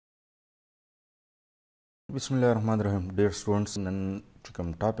Bismillahirrahmanirrahim. Dear students, nan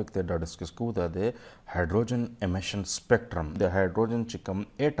chikam topic te da discuss ko da de hydrogen emission spectrum. The hydrogen chikam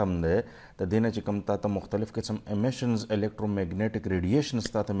atom de the dena chikam ta मुख्तलिफ किस्म emissions electromagnetic radiations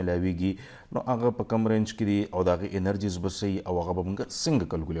ta मिलावीगी नो आगे पे कम रेंज की दी और दागे energies बसे और आगे बंगा सिंग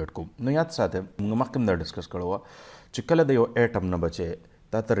कैलकुलेट को नो याद साथ है मुंगा मक्कम दा डिस्कस करो चिकला दे यो atom न बचे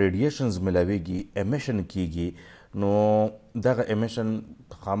ता radiations मिलावीगी emission कीगी नो दागे emission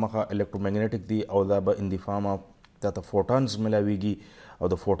खामखा electromagnetic दी और दाबा in the form of that the photons मिलावीगी और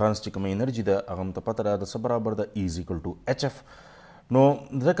the photons चिकम energy दा अगम तो पता रहा दा सब बराबर दा E is equal to HF no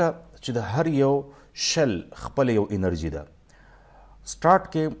ځکه چې د هر یو شل خپل یو انرژي ده سٹارټ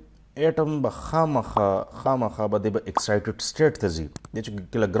کې اټم به خامخا به د ایکسایټډ سټیټ ته ځي د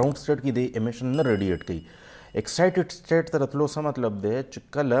چې کله ګراوند سټیټ کې د امیشن نه ریډیټ کوي ایکسایټډ سټیټ ته راتلو څه مطلب دی چې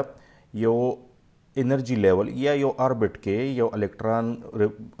کله یو انرژي لیول یا یو آربټ کې یو الکترون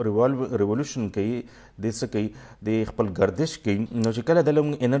ریوولوشن کوي د څه کوي د خپل گردش کوي نو چې کله د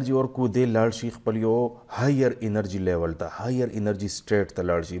لږ انرژي ورکو د لاړ شي خپل یو هایر انرژي لیول ته هایر انرژي سټیټ ته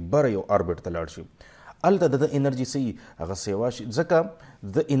لاړ شي بر یو آربټ ته لاړ شي الته د انرژي سي هغه سیوا شي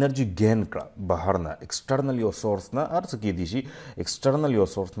ځکه د انرژي گین کړه بهر نه ایکسټرنل یو سورس نه ارڅ کې دي شي ایکسټرنل یو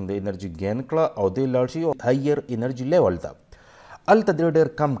سورس نه د انرژي گین کړه او د لاړ شي هایر انرژي لیول ته الته ډېر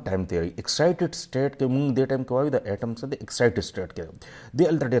کم ټایم تیری ایکسایټډ سټیټ کې مونږ د ټایم کوي د اټم سره د ایکسایټډ سټیټ کې د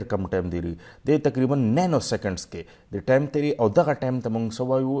الته ډېر کم ټایم تیری د تقریبا نانو سیکنډز کې د ټایم تیری او دغه ټایم ته مونږ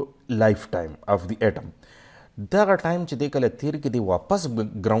سوایو لایف ټایم اف د اټم دغه ټایم چې د کله تیر کې دی واپس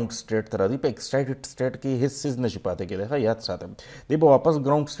ګراوند سټیټ ته راځي په ایکسایټډ سټیټ کې هیڅ څیز نشي پاتې کېدای یاد ساتم دی به واپس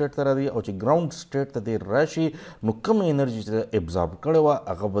ګراوند سټیټ ته راځي او چې ګراوند سټیټ ته دی راشي نو کوم انرژي چې ابزارب کړي و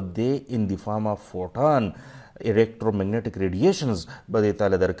هغه به د ان دی فارم اف فوټون electromagnetic radiations به د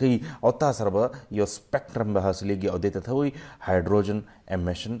تعالی درکې او تاسو سره به یو سپیکټرم به حاصلېږي او دته ته وایي هایدروجن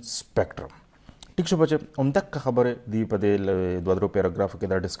امیشن سپیکټرم ټیک شو بچه همدغه خبره دی په دې دوه درو پیراګراف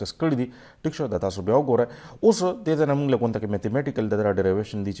کې دا ډسکس کړی دي ټیک شو دا تاسو بیا وګورئ اوس د دې نه موږ لکه ونته کې میتھمیټیکل د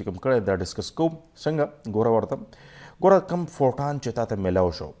ډیریویشن دی چې کوم کړی دا ډسکس کوم څنګه ګوره ورته ګوره کم فوټان چې تاته ملاو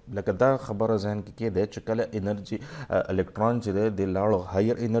شو لکه دا خبره ذهن کې کېده چې کله انرژي الکترون چې دی د لاړو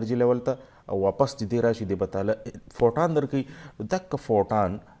هایر انرژي لیول ته او واپس دې راشي د بتاله فوټان درکې دک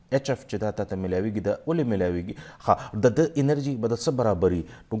فوټان اچ اف چې دا ته ملاویږي دا ولې ملاویږي ها د انرژي به د څه برابري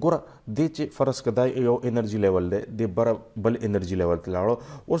نو ګوره د چې فرض کدا یو انرژي لیول دی د بل انرژي لیول ته لاړو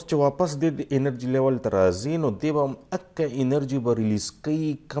اوس چې واپس د انرژي لیول ته راځي نو دی به اکه انرژي به ریلیز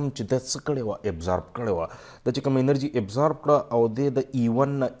کوي کم چې د څه کړی و ابزارب کړی و د چې کوم انرژي ابزارب کړه او د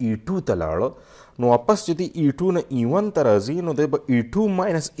E1 نه E2 ته لاړو نو واپس چې د E2 نه E1 ته راځي نو د E2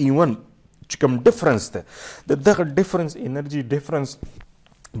 ماینس E1 چې کوم ډیفرنس ده دغه ډیفرنس انرژي ډیفرنس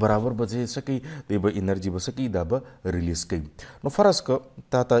برابر به څه کوي دی به انرژي به څه کوي دا به ریلیز کوي نو فرض که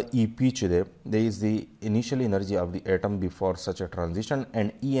تا ته ای پی چې دی د از دی انیشیل انرژي اف دی اټم بیفور سچ ا ټرانزیشن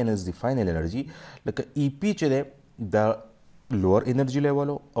اینڈ ای ان از دی فاینل انرژي لکه ای پی چې دی دا لوور انرژي لیول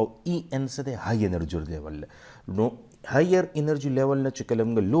او ای ان څه دی های انرژي لیول نو هایر انرژي لیول نه چې کله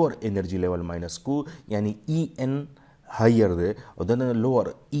موږ لوور انرژي لیول ماینس کو یعنی ای ان higher there or then a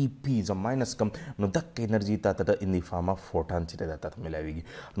lower EP is a minus come no that energy that in the form of photons that milavigi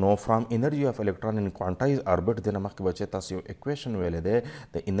no from energy of electron in quantized orbit then amak bache tas yo equation wele de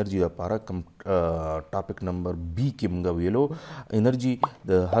the energy of para topic number B ki mga welo energy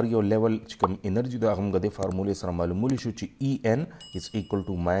the har yo level chikam energy da hamga de formula sara malumuli shu chi En is equal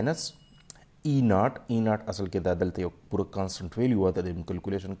to minus E naught اصل کې دا دلته یو پوره کانسټنټ ویلیو وته د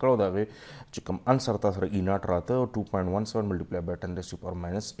کیلکولیشن کړو دا چې کوم انسر تاسو E naught راته 2.17 ملټیپلای بای 10 ریز پاور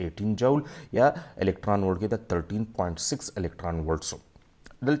ماینس 18 جول یا الکترون وولټ کې دا 13.6 الکترون وولټ سو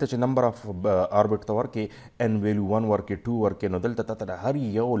دلته چې نمبر اف آربټ ته ورکې ان ویلیو 1 ورکې 2 ورکې نو دلته ته هر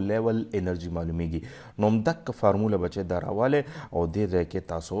یو لیول انرژي معلومیږي نو دک فارموله بچي دا راواله او دې ځای کې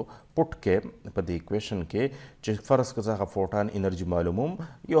تاسو پټ کې په دې اکویشن کې چې فرض کړه فوټان انرژي معلوموم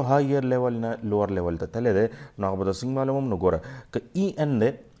یو هایر لیول نه لوور لیول ته تللی دی نو هغه به د څنګه معلوموم نو ګوره که ای ان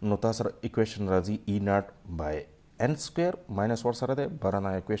دی نو تاسو سره اکویشن راځي E naught بای n square minus ور سره ده برانه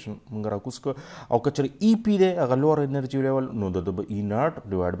اکویشن موږ راکوس کو او کچره ای پی ده هغه لوور انرژي لیول نو د E naught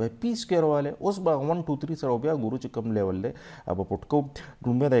ډیوایډ بای پی سکوير واله اوس به 1 2 3 سره بیا ګورو چې کوم لیول ده اب پټ کو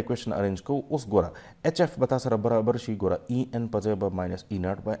رومبه د اکویشن ارینج کو اوس ګوره اچ اف بتا سره برابر شي ګوره ای ان په ځای به ماینس E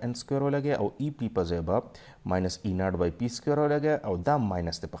naught بای n سکوير ولګي او ای پی په ځای به ماینس E naught بای پی سکوير ولګي او دا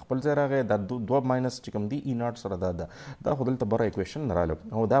ماینس ته په خپل ځای راغی دا دوه ماینس چې کوم دی E naught سره دا خو دلته بره اکویشن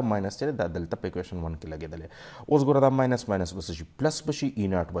رااله او دا ماینس چې دا دلته په اکویشن 1 کې لګیدل اوس ګوره دا ماینس ماینس به څه شي پلس به شي ای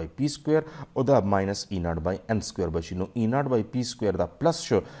ناټ بای پی سکویر او دا ماینس ای ناټ بای ان سکویر به شي. نو ای ناټ بای پی سکویر دا پلس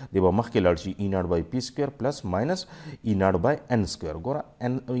شو دی به مخکې لاړ شي ای ناټ بای پی سکویر پلس ماینس ای ناټ بای ان سکویر. ګوره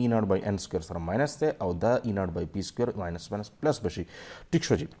ای ناټ بای ان سکویر سره ماینس دی او دا ای ناټ بای پی سکویر ماینس ماینس پلس به شي. ټیک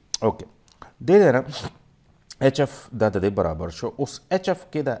شو جی اوکې دې دی نه H F دا د برابر شو. اوس H F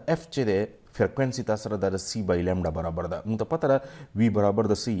کې دا एफ چې دی फ्रिक्वेंसी تا سره د C by lambda बराबर ده. موږ ته پته ده وی برابر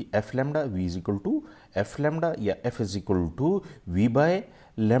د C F lambda وی از equal to F lambda या F is equal to we by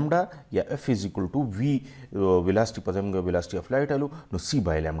lambda या F is equal to we velocity په ځای موږ वेलोसिटी اف لایټ الو نو C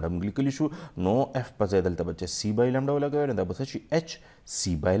by lambda موږ لیکلی شو نو एफ په ځای دلته بچي C by lambda ولګوي نو دا به شي H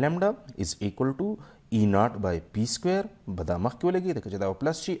C by lambda is equal to E not by P square बदा मख کې ولګي د کچې دا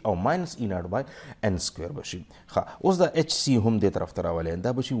پلس شي او ماینس ई نॉट बाय ان سکوयर بشي. ها اوس دا H C هم دې طرف ته راولې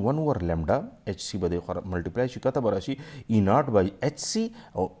دا بشي 1 ور لैम्डा H C به د ملټیپلای شي کته براشي ई نॉट by H C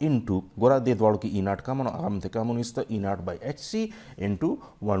او انټو ګوره د دوړو کې ई نॉट کمن او هم ته کمن است ई نॉट by H C انټو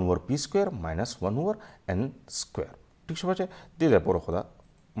 1 ور P square minus 1 ور ان سکوयर. ٹھیک شو بچه دې د پوره خدا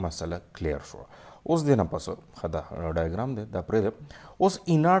مسله کلیر شو. اوس دې نه پس خدا ډایګرام دې دا پرې اوس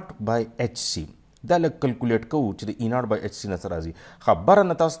ई نॉट by H C دا لږ کلکولیټ کوو چې د ای ناټ بای H C نه څه راځي. خبره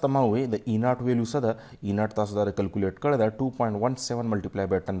نه تاسو ته ما ووایي د ای ناټ ویلیو څه ده ای ناټ تاسو دا کلکولیټ کړی دا 2.17 ملټیپلای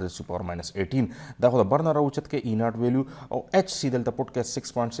بای 10 ریز ټو پاور ماینس 18 دا خو د بر نه راوچت کې ای ناټ ویلیو او H C دلته پټ کې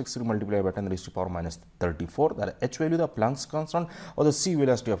 6.63 ملټیپلای بای 10 ریز ټو پاور ماینس 34 دا एच ویلیو دا پلانکس کانسټنټ او د سی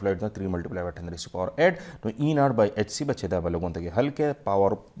ویلاسټي اف لایټ دا 3 ملټیپلای بای 10 ریز ټو پاور 8 نو ای ناټ بای H C بچي دا بلګون ته حل کې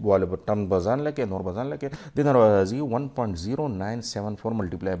پاور والا ټرم بزان لکه نور بزان لکه د نه راځي 1.0974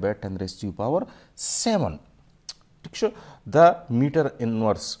 ملټیپلای بای 10 ریز ټو پاور 7. ٹھیک شو دا میټر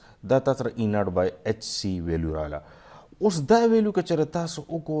انورس دا تاسو ای ناټ بای H C ویلیو رااله. اوس دا ویلیو که چېرې تاسو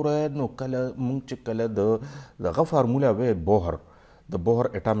وګورئ نو کله مونږ چې کله دغه فارموله وی بوهر د بوهر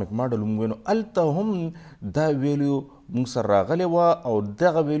اټامیک ماډل موږ نو الته هم دا ویلیو موږ سره راغلی وه او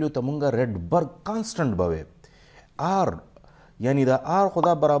دغه ویلیو ته مونږ ریډبرګ کانسټنټ به وی آر یعنی دا آر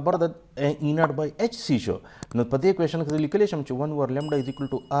خدا برابر د ای ناټ بای H C شو. نو په دې کویشن کې لیکلی شم چې 1 ور لैम्डा از اکول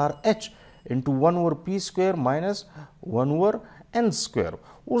ټو آر H into 1 over p square minus 1 over n square.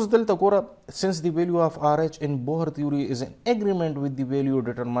 Us delta gora since the value of RH in Bohr theory is in agreement with the value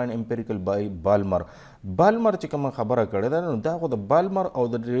determined empirical by Balmer. Balmer چې کوم خبره کړې ده نو دا خو د بالمر او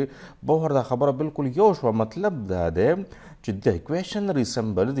د بوهر دا خبره بالکل یو شو. مطلب دا دی چې the equation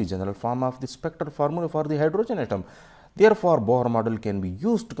resembles the general form of the spectral formula for the hydrogen atom. Therefore, Bohr model can be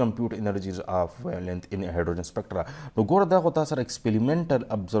used to compute energies of wavelength in hydrogen spectra. نو ګوره دا خو تاسو سره experimental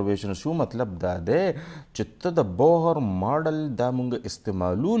observation شو. مطلب دا دی چې ته د بوهر ماډل دا مونږ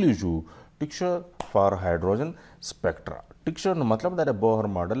استعمالولی شو ټیک شو فار هایدروجن سپیکټرا. ټیک شو نو مطلب دا د بوهر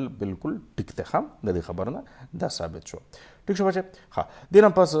ماډل بالکل ټیک دی خام د دې خبر نه دا ثابت شو. ټیک شو بچه ها دې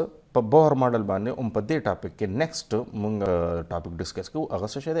نه پس په بوهر ماډل باندې په دې ټاپک کې نیکسټ مونږ ټاپک ډسکس کوو هغه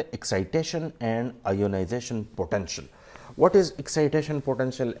څه دی excitation and ionization potential. What is excitation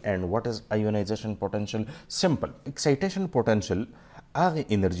potential and what is ionization potential? Simple. Excitation potential هغه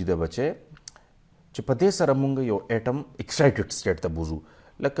انرژي ده بچه چې په دې سره مونږ یو اټم ایکسایټډ سټیټ ته بوزو.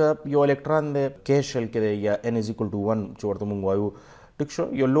 لکه یو الکترون د کې شل کې دی یا n is equal to 1 چې ورته مونږ وایو ټیک شو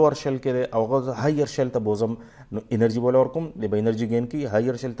یو لوور شل کې دی او هغه هایر شل ته بوزم نو انرژي بوله ورکوم د به انرژي گین کی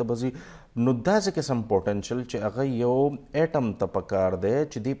هایر شل ته بزي نو داسې قسم پوتنشل چې هغه یو اټم ته پکار دی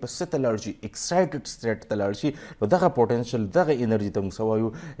چې دی په ست لاړ شي ایکسایټډ سټیټ ته لاړ شي نو دغه پوتنشل دغه انرژي ته موږ وایو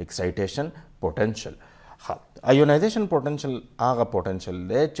ایکسایټیشن پوتنشل. ها آیونایزیشن پوتنشل هغه پوتنشل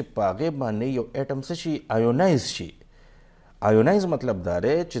دی چې په هغې باندې یو اټم څه شي آیونایز شي. آیونایز مطلب دا دی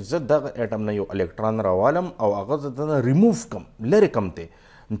چې زه دغه اټم نه یو الکترون راوالم او هغه زه دنه ریموف کم لرې کم ته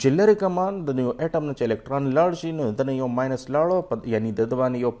چې لرې کمان د یو اټم نه چې الکترون لاړ شي نو دنه یو ماینس لاړو یعنی د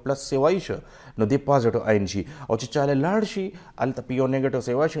باندې یو پلس سیوای شو نو دی پازیټیو آین شي او چې چاله لاړ شي الته په یو نیگیټیو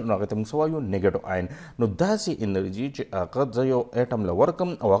سیوای شي نو هغه ته موږ وایو نیگیټیو آین. نو داسې انرژي چې هغه د یو اټم له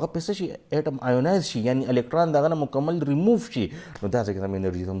ورکم او هغه په شي اټم آیونایز شي یعنی الکترون دغه نه مکمل ریموف شي نو داسې کوم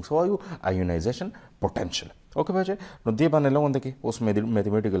انرژي ته موږ وایو آیونایزیشن پوتنشل. اوکې بچه نو دې باندې لوند کې اوس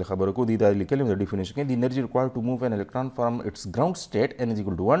میتھمیټیکل خبرو کو دي دا لیکلم د ډیفینیشن کې د انرژي ریکوایرډ ټو موو ان الکترون فرام اټس ګراوند سټیټ n is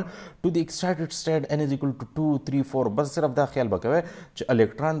equal to 1 to the excited state n is equal to 2 3 4 بس صرف دا خیال وکوي چې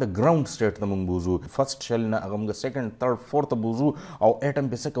الکترون د ګراوند سټیټ ته موږ بوزو فرست شل نه هغه موږ سیکنډ ثرد فورث ته بوزو او اټم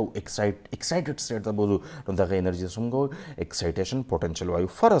په څه کو ایکسایټډ سټیټ ته بوزو نو دغه انرژي څنګه ایکسایټیشن پوتنشل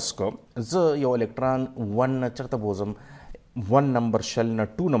وایو. فرض کو زه یو الکترون 1 چرته بوزم 1 نمبر شل نه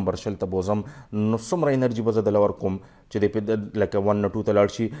 2 نمبر شل ته بوزم نو څومره انرژي به زه دله ورکوم چې د لکه 1 نه 2 ته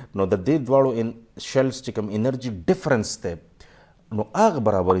لاړ شي نو د دې دواړو شلز چې کوم انرژي ډفرنس دی نو هغه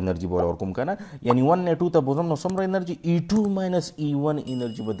برابر انرژي به ورکوم که نه، یعنې 1 نه 2 ته بوځم نو څومره انرژي E2 ماینس E1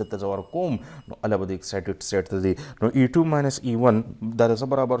 انرژي به دلته زه ورکوم، نو هله به د اکسایټډ سټیټ ته ځي. نو E2 ماینس E1 دا د څه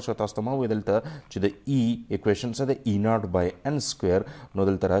برابر شو؟ تاسو ته ما وویل دلته چې د E اکویشن څه دی؟ E0 بای n سکویر. نو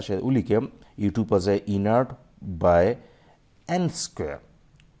دلته راشئ ولیکم E2 په ځای E0 بای n سکویر.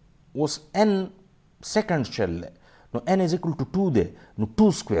 اوس n سیکنډ شل دی نو n از اکول ټو 2 دی نو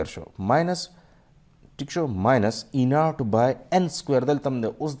 2 سکویر شو ماینس ٹھیک شو ماینس E0 بای n سکویر دلته هم دی.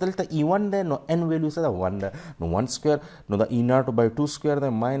 اوس دلته E1 دی نو n ویلیو څه ده؟ 1 ده نو 1 سکویر. نو دا E0 بای 2 سکویر دی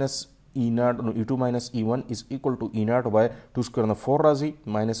ماینس E0 نو E2 ماینس E1 از اکول ټو E0 بای 2 سکویر نو 4 راځي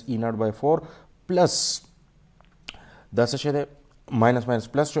ماینس E0 بای 4 پلس دا څه شی دی؟ ماینس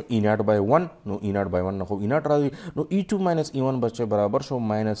ماینس پلس شو E0 بای 1 نو E0 بای 1 نه خو E0 راځي نو E2 ماینس E1 بچه برابر شو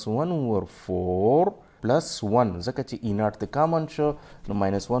ماینس 1 اوور 4 پلس 1 ځکه چې E0 ته کامن شو نو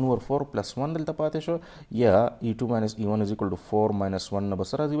ماینس 1 اوور 4 پلس 1 دلته پاتې شو یا E2 ماینس E1 از اکول ټو 4 ماینس 1 نه به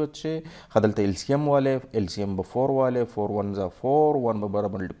څه راځي بچې؟ ښه دلته LCM والی LCM به 4 والی 4 1 ځه 4 1 به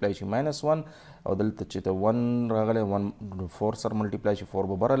برابر ملټیپلای شي ماینس 1 او دلته چې ته 1 راغلی 1 4 سره ملټیپلای شي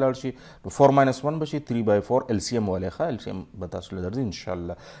 4 به بره لاړ شي نو 4 ماینس 1 به شي 3 بای 4 LCM والی ښه LCM به تاسو له درځي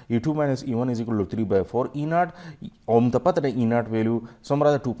انشاءالله. E2 ماینس E1 از اکول ټو 3 بای 4 E0 او هم ته پته ده E0 ویلیو څومره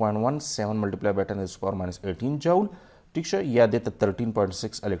ده 2.17 ملټیپلای بای 10 پاور ماینس 18 جول ٹھیک شو یا دې ته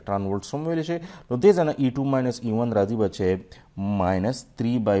 13.6 الکترون وولټس هم ویلی شي. نو دې ځای نه E2 ماینس E1 راځي بچې ماینس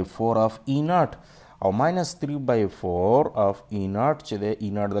 3 بای 4 آف E0 او ماینس 3 بای 4 آف E0 چې دی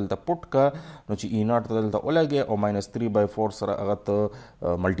E0 دلته پټ کا نو چې E0 ته دلته ولګې او ماینس 3 بای 4 سره هغه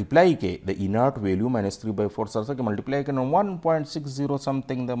ته ملټیپلای کې د E0 ویلیو ماینس 3 بای 4 سره کې ملټیپلای کې نو 1.60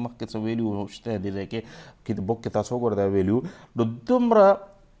 سمثینګ د مخکې څه ویلیو شته دی ځای کې بک کې تاسو وګورئ دا ویلیو نو دومره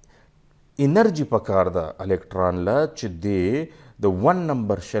انرژي پکار ده الکترون له چې دی د 1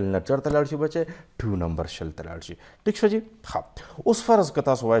 نمبر شل نه چېرته لاړ شي بچې 2 نمبر شل ته لاړ شي. ټیک شو جي ښه. اوس فرض که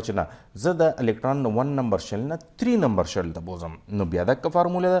تاسو وایئ چې نه زه د الکترون د 1 نمبر شل نه 3 نمبر شل ته بوځم نو بیا دقه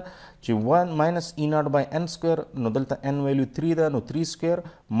فارموله ده چې 1 ماینس E0 بای n سکویر نو دلته n ویلیو 3 ده نو 3 سکویر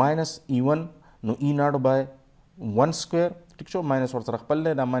ماینس E1 نو E0 بای 1 سکویر ٹھیک شو ماینس ورسره خپل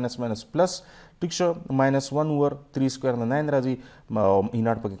دی دا ماینس ماینس پلس ٹھیک شو ماینس 1 اوور 3 سکویر نه 9 راځي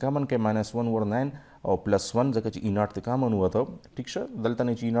E0 پکې کامن کوي ماینس 1 اوور 9 او پلس 1 ځکه چې E0 ته کامن وته ټیک شو دلته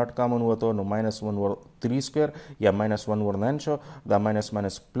نه چې E0 کامن وته نو ماینس 1 اوور 3 سکویر یا ماینس 1 اوور 9 شو دا ماینس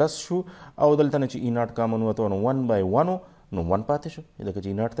ماینس پلس شو او دلته نه چې E0 کامن وته نو 1 بای 1 نو 1 پاتې شو ځکه چې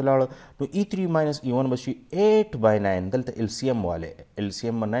E0 ته لاړه نو E3 ماینس E1 به شي 8 بای 9 دلته LCM والی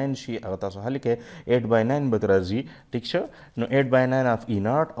LCM 9 شي هغه تاسو حل کړئ 8 بای 9 به راځي ټیک شو نو 8 بای 9 اف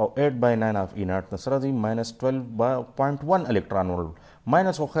E0 او 8 بای 9 اف E0 نه سره راځي ماینس 12.1 الکترون وولټ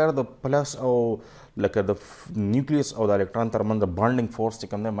ماینس خو خیر د پلس او لکه د نیوکلیس او د الکترون ترمنځ د بانډینګ فورس چې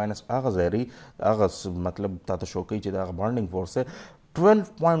کوم دی ماینس هغه ځای هغه مطلب تاسو شو کوي چې د هغه بانډینګ فورس دی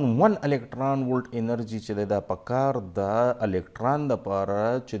 12.1 الکترون وولټ انرژي چې دی دا پکار د الکترون دپاره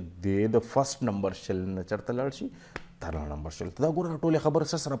چې د فرست نمبر شل نه چېرته لاړ شي تر نمبر شل ته دا ګوره ټولې خبرې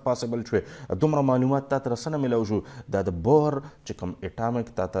څه سره پاسبل شوې دومره معلومات تا ته څه نه میلاو شو دا د بور چې کوم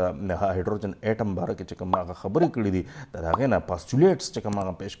اټامک تا ته هایډروجن اټم باره کې چې کوم هغه خبرې کړي دي د هغې نه پاسچولیټس چې کوم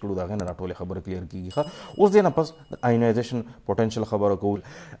هغه پیش کړو د هغې نه دا ټولې خبرې کلیر کېږي ښه. اوس دې نه پس د آینایزیشن پوټینشل خبره کول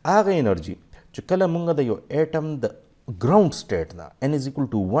هغه انرژي چې کله موږ د یو اټم د ګراوند سټیټ نه n از اکول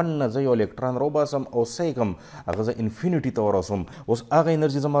ټو 1 نه زه یو الکترون راوباسم او څه کوم هغه زه انفینیټي ته ورسوم اوس هغه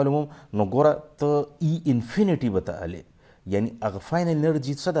انرژي زه معلوموم نو ګوره ته E انفینیټي به ته الې یعنی هغه فاینل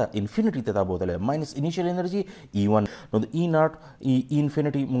انرژي څه ده انفینیټي ته دا بوتلی ماینس انیشیل انرژي E1 نو د E0 E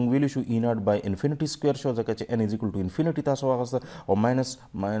انفینیټي مونږ ویلی شو E0 بای انفینیټي سکویر شو ځکه چې n از اکول ټو انفینیټي تاسو واخیسته او ماینس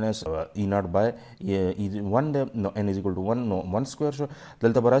ماینس E0 بای E1 دی نو n از اکول ټو 1 نو 1 سکویر شو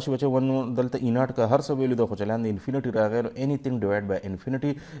دلته به راشي بچه 1 دلته E0 که هر څه ویلو ده خو چې لاندې انفینیټي راغی نو anything divided by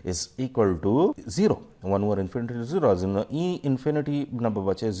infinity is equal to 0 1 over infinity 0 راځي نو E انفینیټي نه به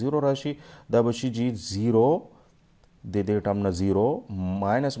بچه 0 راشي دا به شي جي 0 د دې ټرم نه 0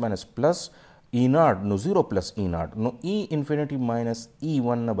 ماینس ماینس پلس E0 نو 0 پلس E0 نو E انفینیټي ماینس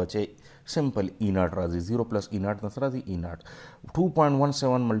E1 نه بچې سمپل E0 راځي 0 پلس E0 نه راځي E0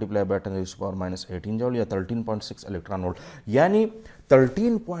 2.17 ملټیپلای بای 10 to the power minus 18 جول یا 13.6 الکترون وولټ یعنی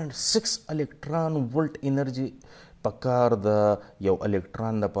 13.6 الکترون وولټ انرژي پکار د یو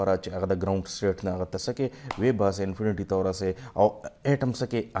الکترون دپاره چې هغه د ګراوند سټیټ نه هغه ته څه کې وی باسې انفینیټي ته ورسې او اټم څه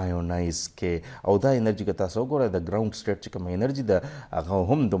کې آیونایز کې او دا انرژي که تاسو وګورئ د ګراوند سټیټ چې کومه انرژي ده هغه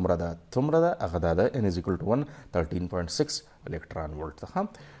هم دومره ده څومره ده هغه دا ده n is equal to 1 13.6 الکترون وولټ ته.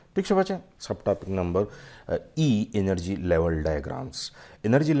 ٹھیک شو بچے سب ٹاپک نمبر ای انرجی لیول ډایګرامز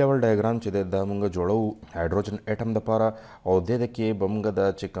انرجی لیول ډایګرام چې دا مونږ جوړو هایدروجن اټم د پاره او د کې بمونږ د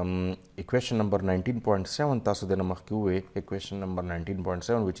چې کوم اکویشن نمبر 19.7 تاسو د مخکې وې اکویشن نمبر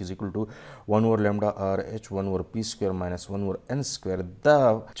 19.7 which is equal to 1 over lambda r h 1 over p square minus 1 over n square دا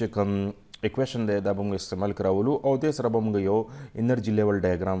چې کوم equation دی دا به موږ استعمال کراولو او دې سره به موږ یو انرجی لیول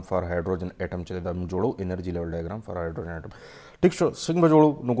ډایګرام فار هایدروجن اټم چې دا موږ جوړو انرجی لیول ډایګرام فار هایدروجن اټم ټیک شو څنګه به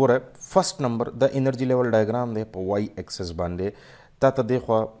جوړو نو ګوره فرست نمبر د انرجی لیول ډایګرام دی په واي اکسس باندې تا ته دی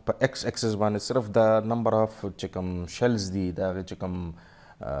خو په ایکس اکسس باندې صرف د نمبر اف چې کوم شلز دي دا چې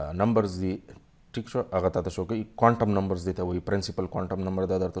کوم نمبرز دي ټیک شو هغه ته شو کوي کوانټم نمبرز دي ته وایي پرنسپل کوانټم نمبر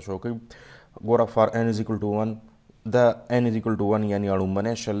دا درته شو کوي ګوره فار n is equal to 1 دا n is equal to 1 یعنی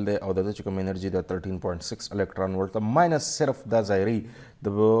اړومبنی شل دی او د چې کوم انرجي د 13.6 الکترون ولټ ماینس صرف دا ظاهري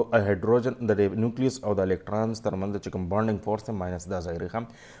د هایدروجن د نیوکلیس او د الکترونز ترمنځ چې کوم بانډینګ فورس دی ماینس دا ظاهري خام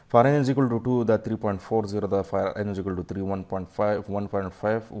فار n is equal to 2 دا 3.40 دا فار n is equal to 3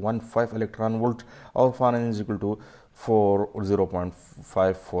 1.5 الکترون ولټ او فار n is equal to 4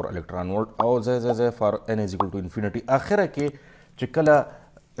 0.54 الکترون ولټ او زه فار n is equal to infinity اخره کې چې کله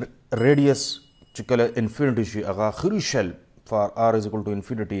ریډیس چې کله انفینټي شي هغه آخري شل فار آر از اکول ټو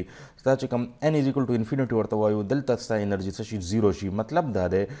انفینټي ستا چې کوم n از اکول ټو انفینټي ورته وایو دلته ستا انرژي څه شي زیرو شي مطلب دا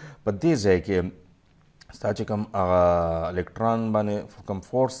دی په دې ځای کې ستا چې کوم الکترون باندې کوم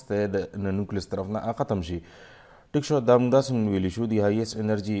فورس دی د نیوکلیس طرف نه ختم شي ټیک شو دا موږ داسې ویلی شو د هایست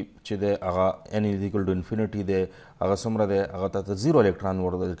انرژي چې دی هغه n از اکول ټو انفینټي دی هغه څومره دی هغه ته زیرو الکترون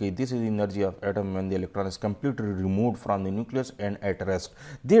ورکول کوي دیس از انرجي اف اټم when the electron is completely removed from the nucleus and at rest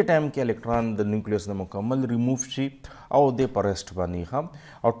دې ټایم کې الکترون د نیوکلیس نه مکمل ریموف شي او د پر ریسټ باندې ښه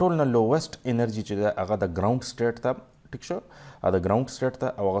او ټول نه لوویسټ انرژي چې دی هغه د ګراوند سټیټ ته ټیک شو د ګراوند سټیټ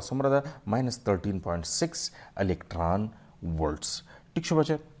ته او هغه څومره ده -13.6 الکترون ولټس ټیک شو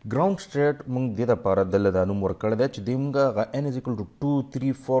بچه ګراوند سټیټ موږ دې دپاره دله دا نوم ورکړی دی چې دوی موږ هغه n is equal to 2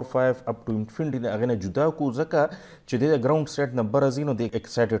 3 4 5 up to infinity د هغې نه جدا کړو ځکه چې د ګراوند سټیټ نه بره ځي نو د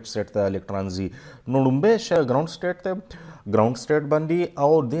ایکسایټډ سټیټ ته الکترون ځي نو لومبی شی ګراوند سټیټ ته ګراوند سټیټ باندې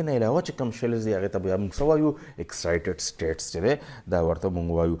او دې نه علاوه چې کوم شیلز دي هغې ته بیا موږ څه وایو ایکسایټډ سټیټس چې دی دا ورته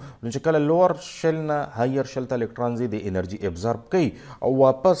موږ وایو نو چې کله لوور شیل نه هایر شیل ته الکترون ځي د انرژي ابزارب کوي او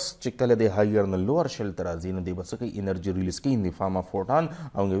واپس چې کله د هایر نه لوور شیل ته راځي نو دی به څه کوي انرژي ریلیز کوي ان د فارم اف فوټان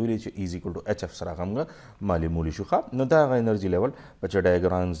او موږ ویلي چې ایز ایکول ټو ایچ اف سره هغه معلومولی شو ښه نو دا هغه انرژي لیول په چې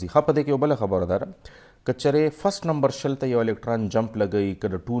ډایګرامز دي ښه په دې کې یو بله خبره ده که چېرې فرست نمبر شل ته یو الکترون جمپ لګوي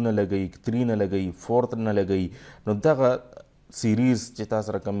که د 2 نه لګوي 3 نه لګوي 4 نه لګوي نو دغه سیریز چې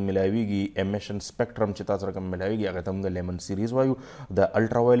تاسو رقم ملاویږي امیشن سپیکټرم چې تاسو رقم ملاویږي هغه ته موږ لیمن سیریز وایو د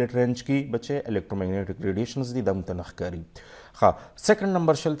الټرا وایلټ رینج کې بچې الکترومیګنیټک ریډیشنز دي دا موږ ته نه ښکاري ښه سیکنډ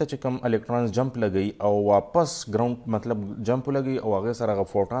نمبر شل ته چې کوم الکترونز جمپ لګوي او واپس ګراوند مطلب جمپ لګوي او هغې سره هغه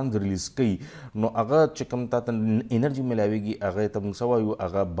فوټانز ریلیز کوي نو هغه چې کوم تا ته انرژي ملاویږي هغې ته موږ څه وایو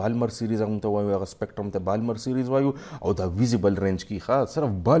هغه بالمر سیریز هغه ته وایو هغه سپیکټرم ته بالمر سیریز وایو او دا ویزیبل رینج کې ښه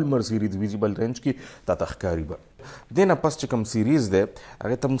صرف بالمر سیریز ویزیبل رینج کې تا ته ښکاري به دې نه پس چې کوم سیریز دی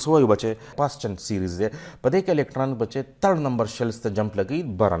هغې ته موږ څه وایو بچې پاسچن سیریز دی په دې کې الکترون بچې تھرډ نمبر شلز ته جمپ لګوي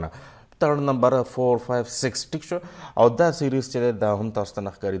بره نه تھرډ نمبر 4 5 6 ټیک شو او دا سیریز چې دی دا هم تاسو ته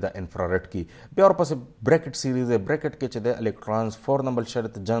نه ښکاري دا انفراریډ کې بیا ورپسې بریکټ سیریز دی بریکټ کې چې دی الکترونز 4 نمبر شل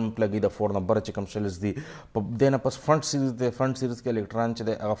ته جمپ لګي د 4 نمبر چې کوم شلز دي په دې نه پس فرنٹ سیریز دی فرنٹ سیریز کې الکترون چې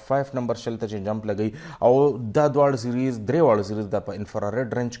دی هغه 5 نمبر شل ته چې جمپ لګي او دا دواړه سیریز درې واړه سیریز دا په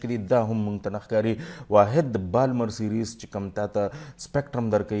انفراریډ رینج کې دي دا هم موږ ته نه ښکاري واحد د بالمر سیریز چې کوم تا ته سپیکټرم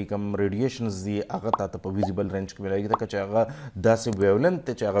درکوي کوم ریډیشنز دي هغه تا ته په ویزیبل رینج کې ملایږي ځکه چې هغه داسې ویولنت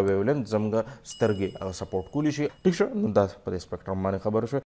دی چې هغه ویولنت زموږ سترګې هغه سپورټ کولی شي ټیک شو نو دا په دې سپیکټرم باندې خبره شوه